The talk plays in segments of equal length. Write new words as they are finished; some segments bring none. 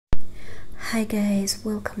Hi guys,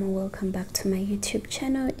 welcome and welcome back to my YouTube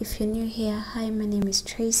channel. If you're new here, hi, my name is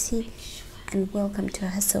Tracy and welcome to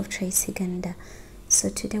herself Tracyganda. So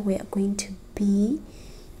today we are going to be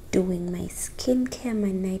doing my skincare,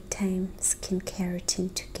 my nighttime skincare routine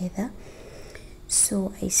together.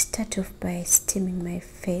 So I start off by steaming my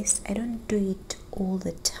face. I don't do it all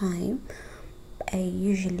the time. I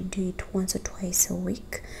usually do it once or twice a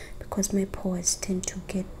week because my pores tend to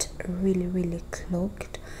get really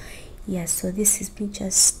clogged. Yeah, so this is me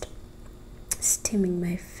just steaming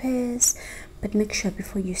my face, but make sure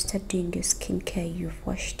before you start doing your skincare you've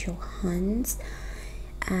washed your hands,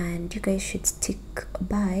 and you guys should stick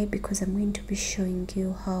by because I'm going to be showing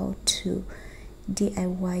you how to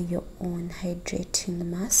DIY your own hydrating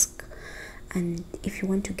mask. And if you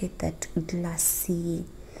want to get that glassy,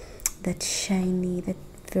 that shiny, that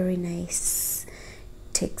very nice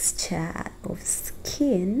texture of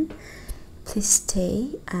skin, please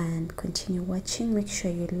stay and continue watching. Make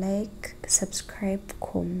sure you like, subscribe,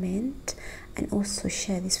 comment, and also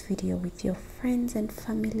share this video with your friends and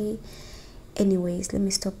family. Anyways, let me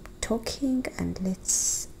stop talking and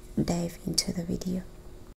let's dive into the video.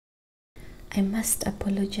 I must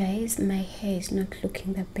apologize, my hair is not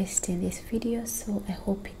looking the best in this video, so I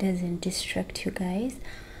hope it doesn't distract you guys.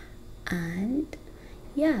 And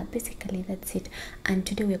yeah, basically that's it. And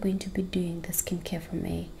today we're going to be doing the skincare from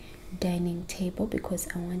a dining table because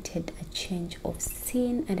I wanted a change of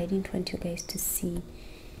scene and I didn't want you guys to see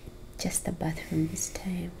just the bathroom this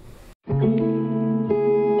time.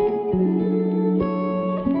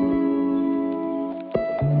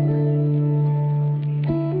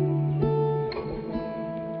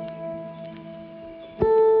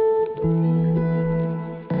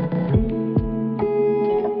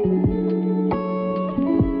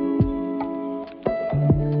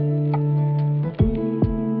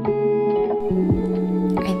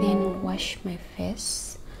 My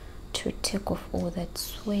face to take off all that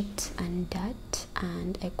sweat and dirt,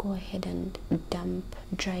 and I go ahead and damp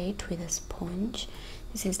dry it with a sponge.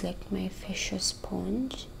 This is like my facial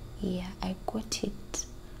sponge. Yeah, I got it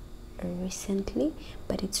recently,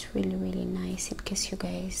 but it's really nice in case you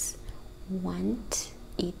guys want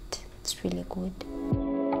it. It's really good.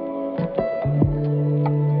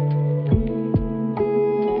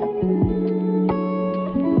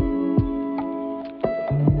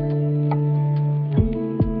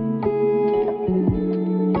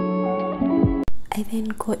 I then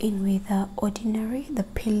go in with the ordinary, the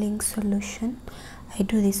peeling solution. I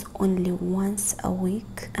do this only once a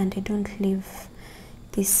week and I don't leave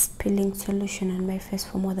this peeling solution on my face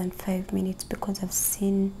for more than 5 minutes because I've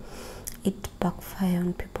seen it backfire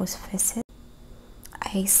on people's faces.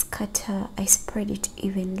 I spread it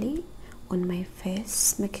evenly on my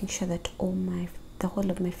face, making sure that the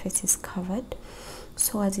whole of my face is covered.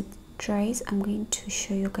 So as it dries, I'm going to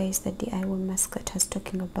show you guys the DIY mask that I was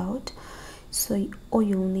talking about. So all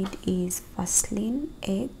you'll need is Vaseline,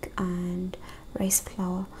 egg, and rice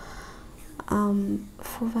flour.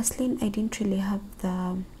 For Vaseline, I didn't really have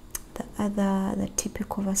the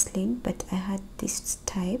typical Vaseline, but I had this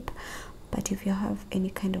type. But if you have any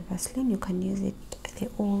kind of Vaseline, you can use it. They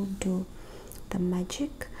all do the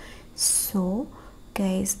magic. So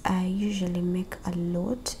guys, I usually make a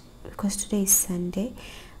lot because today is Sunday.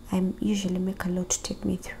 I usually make a lot to take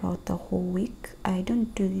me throughout the whole week. I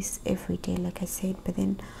don't do this every day like I said, but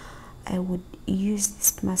then I would use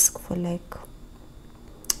this mask for like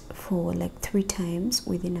 3 times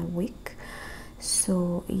within a week.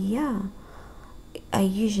 So yeah, I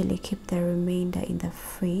usually keep the remainder in the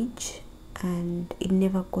fridge and it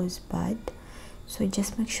never goes bad. So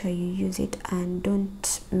just make sure you use it and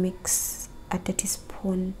don't mix a dirty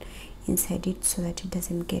spoon inside it so that it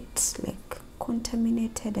doesn't get like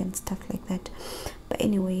contaminated and stuff like that. But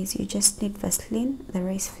anyways, you just need Vaseline, the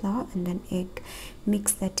rice flour, and an egg.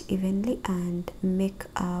 Mix that evenly and make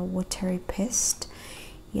a watery paste.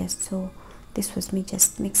 Yes, so this was me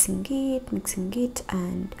just mixing it,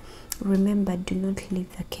 and remember, do not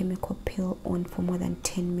leave the chemical peel on for more than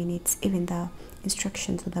 10 minutes. Even the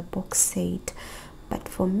instructions of the box say it, but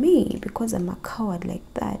for me, because I'm a coward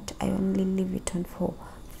like that, I only leave it on for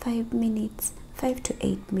 5 to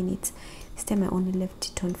 8 minutes. This time I only left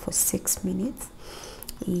it on for 6 minutes.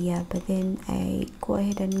 Yeah, but then I go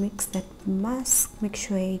ahead and mix that mask. Make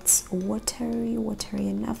sure it's watery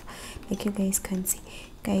enough, like you guys can see.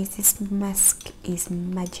 Guys, this mask is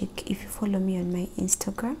magic. If you follow me on my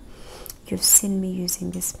Instagram, you've seen me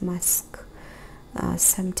using this mask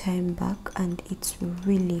some time back, and it's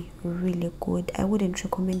really good. I wouldn't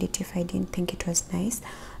recommend it if I didn't think it was nice.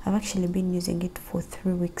 I've actually been using it for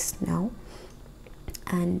 3 weeks now,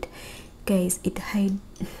 and guys,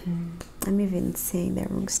 I'm even saying the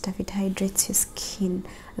wrong stuff. It hydrates your skin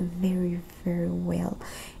very well.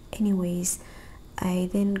 Anyways, I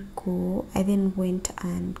then went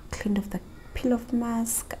and cleaned off the peel off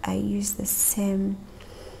mask. I used the same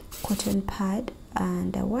cotton pad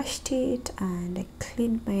and I washed it and I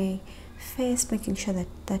cleaned my face, making sure that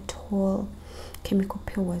that whole chemical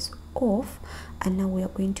peel was off. And now we are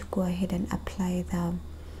going to go ahead and apply the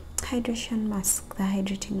hydration mask, the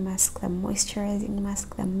hydrating mask, the moisturizing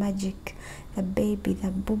mask, the magic, the baby,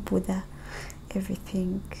 the boo-boo, the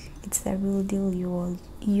everything. It's the real deal.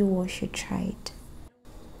 You all should try it.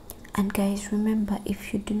 And guys, remember,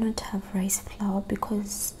 if you do not have rice flour,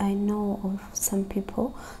 because I know of some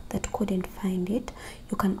people that couldn't find it,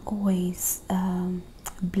 you can always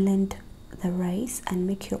blend the rice and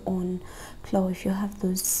make your own flour. If you have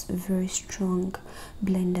those very strong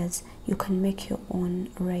blenders, you can make your own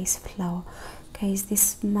rice flour. Guys,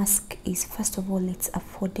 this mask is, first of all, it's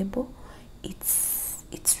affordable. It's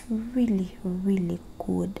really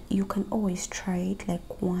good. You can always try it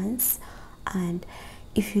like once, and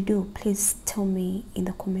if you do, please tell me in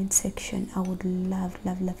the comment section. I would love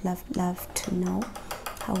to know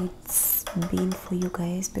how it's been for you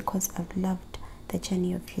guys, because I've loved the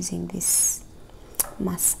journey of using this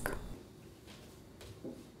mask.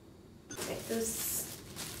 Like those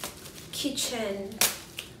kitchen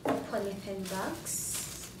polythene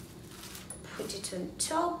bags, put it on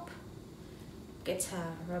top, get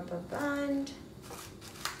a rubber band.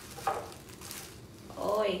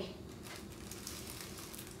 Oi.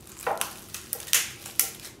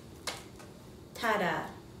 Tada.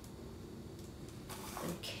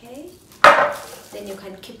 Okay, then you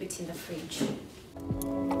can keep it in the fridge.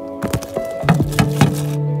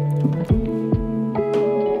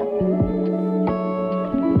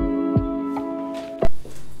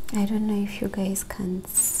 I don't know if you guys can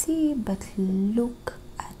see, but look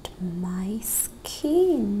at my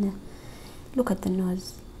skin. Look at the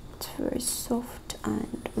nose. It's very soft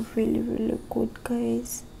and really good,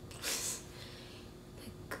 guys.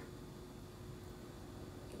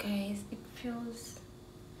 Guys, it feels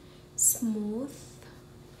smooth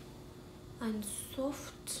and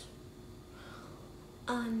soft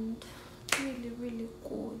and really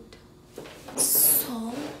good.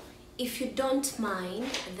 So if you don't mind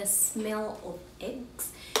the smell of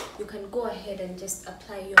eggs, you can go ahead and just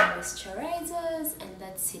apply your moisturizers and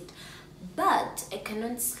that's it. But I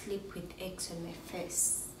cannot sleep with eggs on my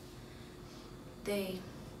face.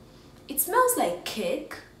 It smells like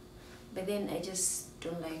cake, but then I just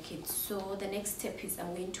don't like it. So the next step is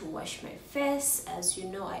I'm going to wash my face. As you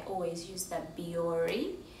know, I always use that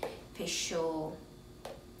Biore facial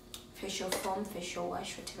foam, facial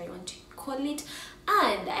wash, whatever you want to call it.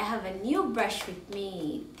 And I have a new brush with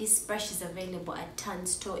me. This brush is available at Tan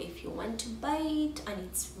Store if you want to buy it, and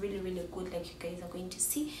it's really good, like you guys are going to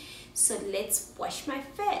see. So let's wash my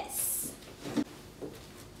face.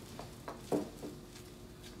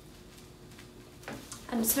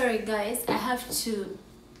 I'm sorry guys, I have to,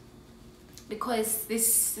 because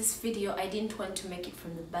this video I didn't want to make it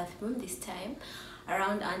from the bathroom this time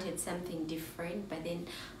around. I wanted something different, but then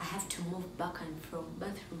I have to move back and forth,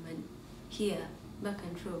 bathroom and here, back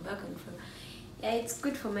and forth. Yeah, it's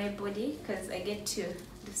good for my body because I get to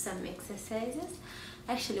do some exercises.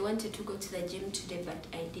 I actually wanted to go to the gym today, but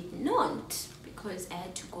I did not because I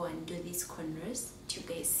had to go and do these corners. You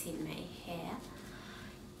guys see my hair?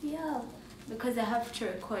 Yeah, because I have to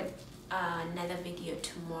record another video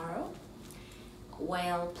tomorrow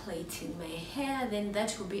while plaiting my hair, then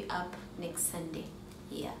that will be up next Sunday.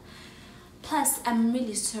 Yeah, plus I'm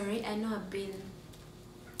really sorry, I know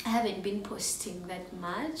I haven't been posting that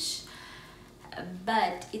much,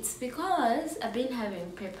 but it's because I've been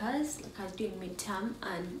having papers, like I was doing midterm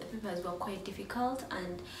and the papers were quite difficult,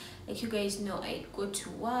 and like you guys know, I go to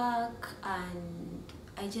work and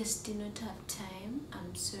I just did not have time.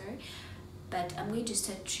 I'm sorry, but I'm going to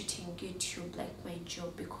start treating YouTube like my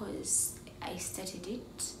job, because I started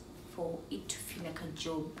it for it to feel like a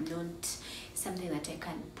job, not something that I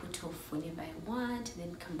can put off whenever I want and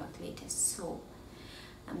then come back later. So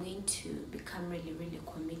I'm going to become really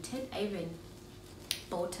committed. I even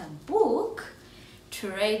bought a book to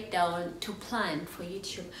write down, to plan for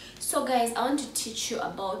YouTube. So guys, I want to teach you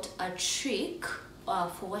about a trick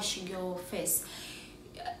for washing your face.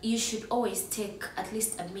 You should always take at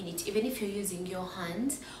least a minute, even if you're using your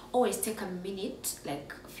hands. Always take a minute,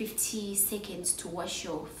 like 50 seconds, to wash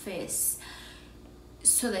your face,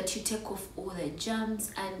 so that you take off all the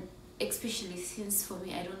germs. And especially since for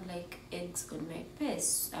me, I don't like eggs on my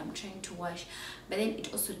face, I'm trying to wash, but then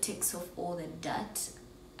it also takes off all the dirt.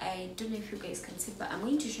 I don't know if you guys can see, but I'm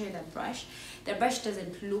going to show you the brush. The brush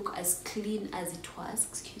doesn't look as clean as it was,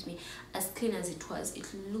 excuse me, as clean as it was. It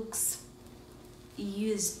looks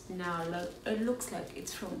used now, like it looks like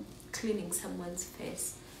it's from cleaning someone's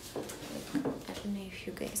face. Like, I don't know if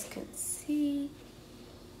you guys can see.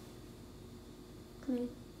 Like,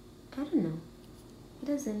 I don't know, it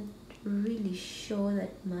doesn't really show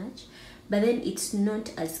that much, but then it's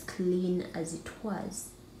not as clean as it was.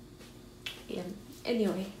 Yeah,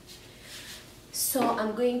 anyway, so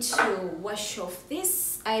I'm going to wash off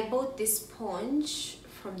this. I bought this sponge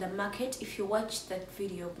from the market. If you watched that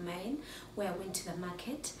video of mine where I went to the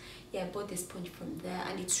market, yeah, I bought the sponge from there,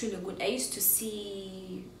 and it's really good.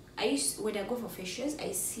 When I go for facials,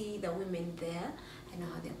 I see the women there. I know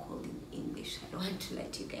how they're called in English. I don't want to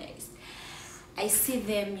let you guys. I see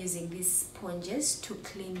them using these sponges to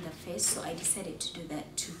clean the face, so I decided to do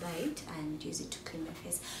that, to buy it and use it to clean my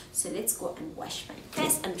face. So let's go and wash my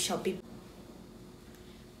face, and we shall be.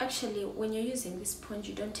 Actually, when you're using this sponge,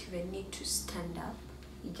 you don't even need to stand up.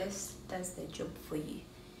 It just does the job for you.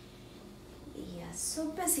 Yeah,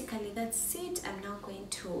 so basically that's it. I'm now going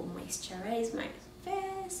to moisturize my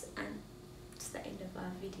face, and it's the end of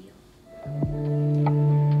our video.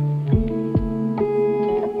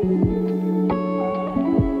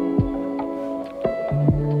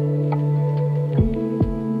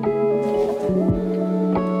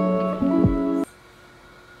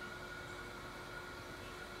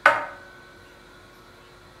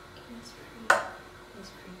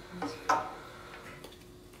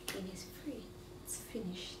 It is free. It's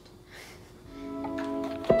finished.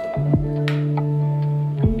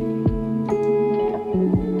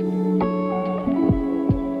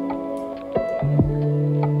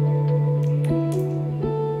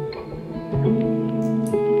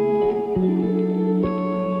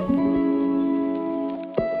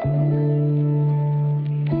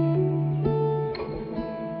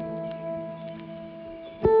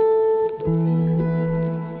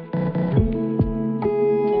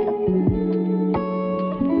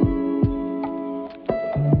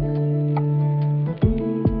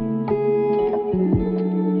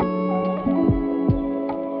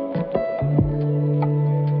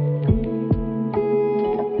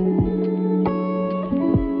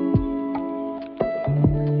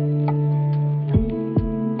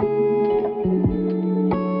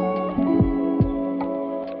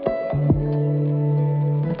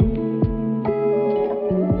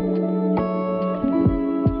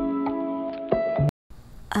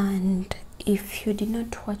 And if you did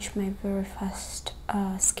not watch my very first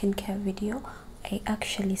skincare video, I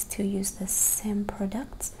actually still use the same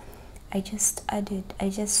products. I just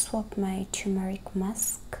swapped my turmeric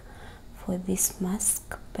mask for this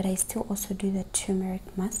mask, but I still also do the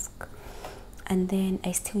turmeric mask, and then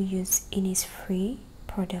I still use Innisfree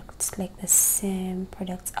products, like the same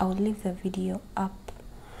products. I'll leave the video up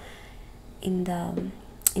in the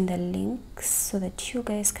links so that you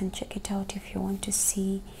guys can check it out if you want to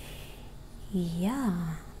see,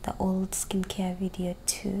 yeah, the old skincare video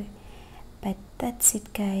too. But that's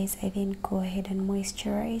it, guys. I then go ahead and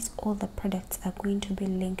moisturize. All the products are going to be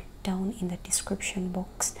linked down in the description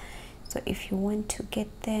box, so if you want to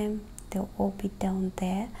get them, they'll all be down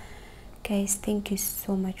there. Guys, thank you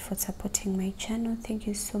so much for supporting my channel. Thank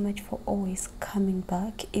you so much for always coming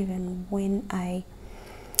back, even when I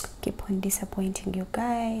keep on disappointing you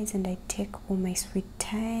guys and I take all my sweet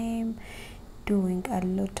time doing a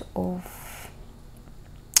lot of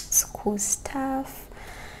school stuff.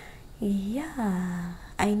 Yeah,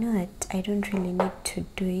 I know that I don't really need to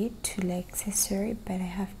do it to like accessory, but I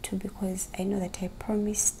have to, because I know that I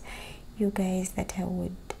promised you guys that I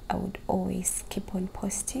would always keep on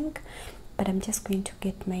posting, but I'm just going to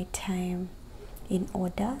get my time in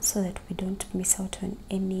order so that we don't miss out on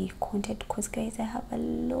any content, because guys, I have a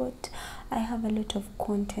lot of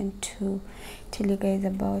content to tell you guys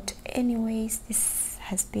about. Anyways, this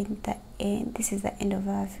has been the end. This is the end of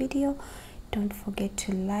our video. Don't forget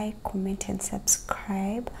to like, comment and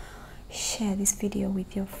subscribe. Share this video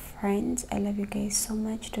with your friends. I love you guys so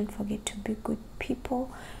much. Don't forget to be good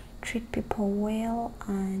people, treat people well,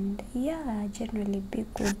 and yeah, generally be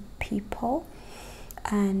good people.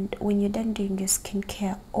 And when you're done doing your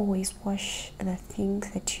skincare, always wash the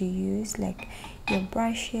things that you use, like your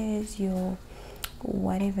brushes, your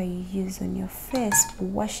whatever you use on your face.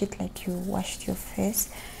 Wash it like you washed your face,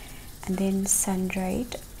 and then sun dry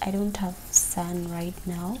it. I don't have sun right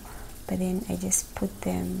now, but then I just put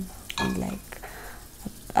them on like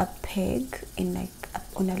a peg, in like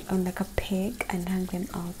on like a peg, and hang them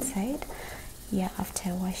outside, yeah, after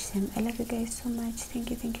I wash them. I love you guys so much. Thank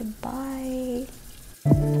you, bye.